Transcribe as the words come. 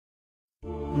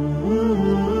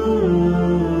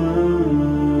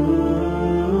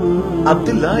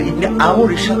আব্দুল্লাহ ইবনে আমর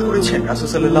ইরশাদ করেছেন, রাসূল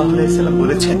সাল্লাল্লাহু আলাইহি ওয়াসাল্লাম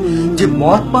বলেছেন যে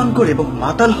মদ পান করে এবং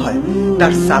মাতাল হয়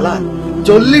তার সালাত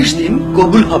 40 দিন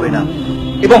কবুল হবে না,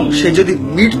 এবং সে যদি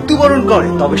মৃত্যুবরণ করে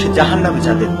তবে সে জাহান্নামে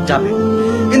যাবে।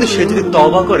 কিন্তু সে যদি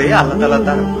তওবা করে আল্লাহ তাআলা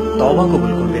তার তওবা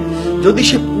কবুল করবেন। যদি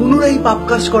সে পুনরায় পাপ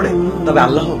কাজ করে তবে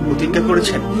আল্লাহ প্রতিজ্ঞা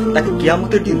করেছেন তাকে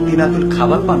কিয়ামতের দিন তিনাতুল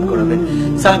খাবাল পান করাবেন।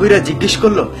 সাহাবীরা জিজ্ঞেস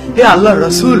করলো, হে আল্লাহর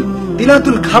রাসূল,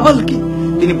 তিনাতুল খাবাল কি?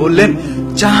 তিনি বললেন,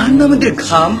 জাহান্নামীদের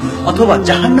ঘাম অথবা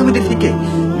জাহান্নামীদের থেকে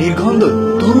নির্গন্ধ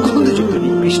দুর্গন্ধযুক্ত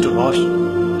নিকৃষ্ট রস।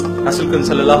 রাসূল করিম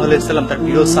সাল্লাল্লাহু আলাইহি ওয়াসাল্লাম তার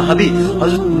প্রিয় সাহাবী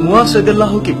হযরত মুয়াজ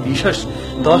রাদিয়াল্লাহুকে বিশেষ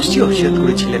 10টি ওসিয়ত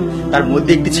করেছিলেন। তার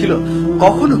মধ্যে একটি ছিল,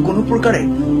 কখনো কোনো প্রকারে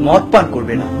মদ পান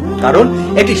করবে না, কারণ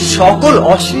এটি সকল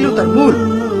অশ্লীলতার মূল।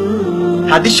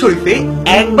 হাদিস শরীফে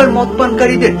একবার মদ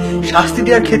পানকারীদের শাস্তি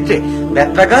দেওয়ার ক্ষেত্রে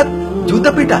বেত্রাঘাত,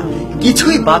 জুতা পেটা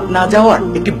কিছুই বাদ না যাওয়ার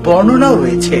একটি বর্ণনাও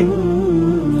রয়েছে।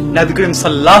 নবী করিম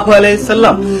সাল্লাল্লাহু আলাইহি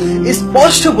ওয়াসাল্লাম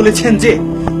স্পষ্ট বলেছেন যে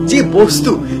যে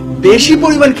বস্তু বেশি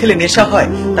পরিমাণ খেলে নেশা হয়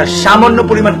তার সামান্য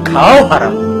পরিমাণ খাওয়াও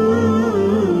হারাম।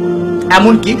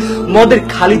 এমনকি মদের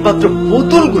খালি পাত্র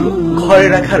বোতলগুলো ঘরে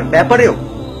রাখার ব্যাপারেও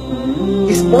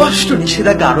স্পষ্ট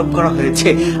নিষেধাজ্ঞা আরোপ করা হয়েছে।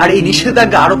 আর এই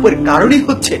নিষেধাজ্ঞা আরোপের কারণই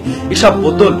হচ্ছে এসব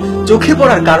বোতল চোখে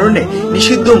পড়ার কারণে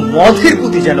নিষিদ্ধ মদের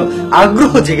প্রতি যেন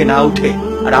আগ্রহ জেগে না উঠে।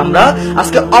 আর আমরা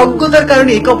আজকে অজ্ঞতার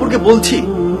কারণে একে অপরকে বলছি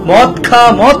মদ খা,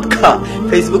 মদ খা,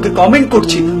 ফেসবুকে কমেন্ট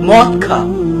করছি মদ খা।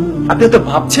 আপনি তো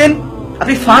ভাবছেন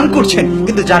আপনি ফান করছেন,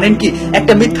 কিন্তু জানেন কি,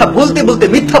 একটা মিথ্যা বলতে বলতে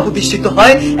মিথ্যা প্রতিষ্ঠিত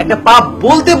হয়, একটা পাপ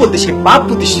বলতে বলতে সে পাপ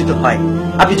প্রতিষ্ঠিত হয়।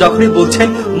 আপনি যখনই বলছেন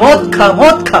মদ খা,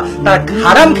 মদ খা, তার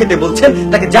হারাম খেতে বলছেন,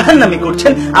 তাকে জাহান্নামী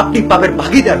করছেন, আপনি পাপের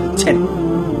ভাগীদার হচ্ছেন।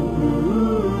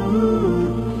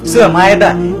 সূরা মায়েদা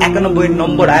 91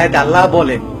 নম্বর আয়াতে আল্লাহ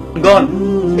বলেন, গণ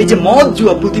এই যে মদ,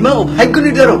 জুয়া, প্রতিমা ও ভাগ্য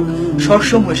নির্ধারক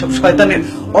সবসময় এসব শয়তানের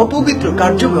অপবিত্র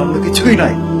কার্যক্রম অন্য কিছুই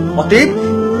নয়। অতএব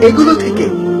এগুলো থেকে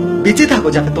বেঁচে থাকো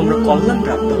যাতে তোমরা কল্যাণ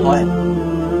প্রাপ্ত হয়।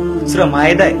 সূরা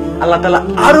মায়েদায় আল্লাহ তাআলা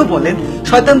আরো বলেন,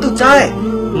 শয়তান তো চায়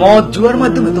মদ, জুয়ার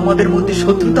মাধ্যমে তোমাদের মধ্যে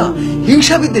শত্রুতা,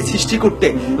 হিংসা বিদ্বেষ সৃষ্টি করতে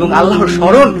এবং আল্লাহর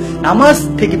স্মরণ, নামাজ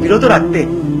থেকে বিরত রাখতে।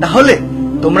 তাহলে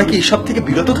তোমরা কি এসব থেকে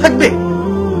বিরত থাকবে?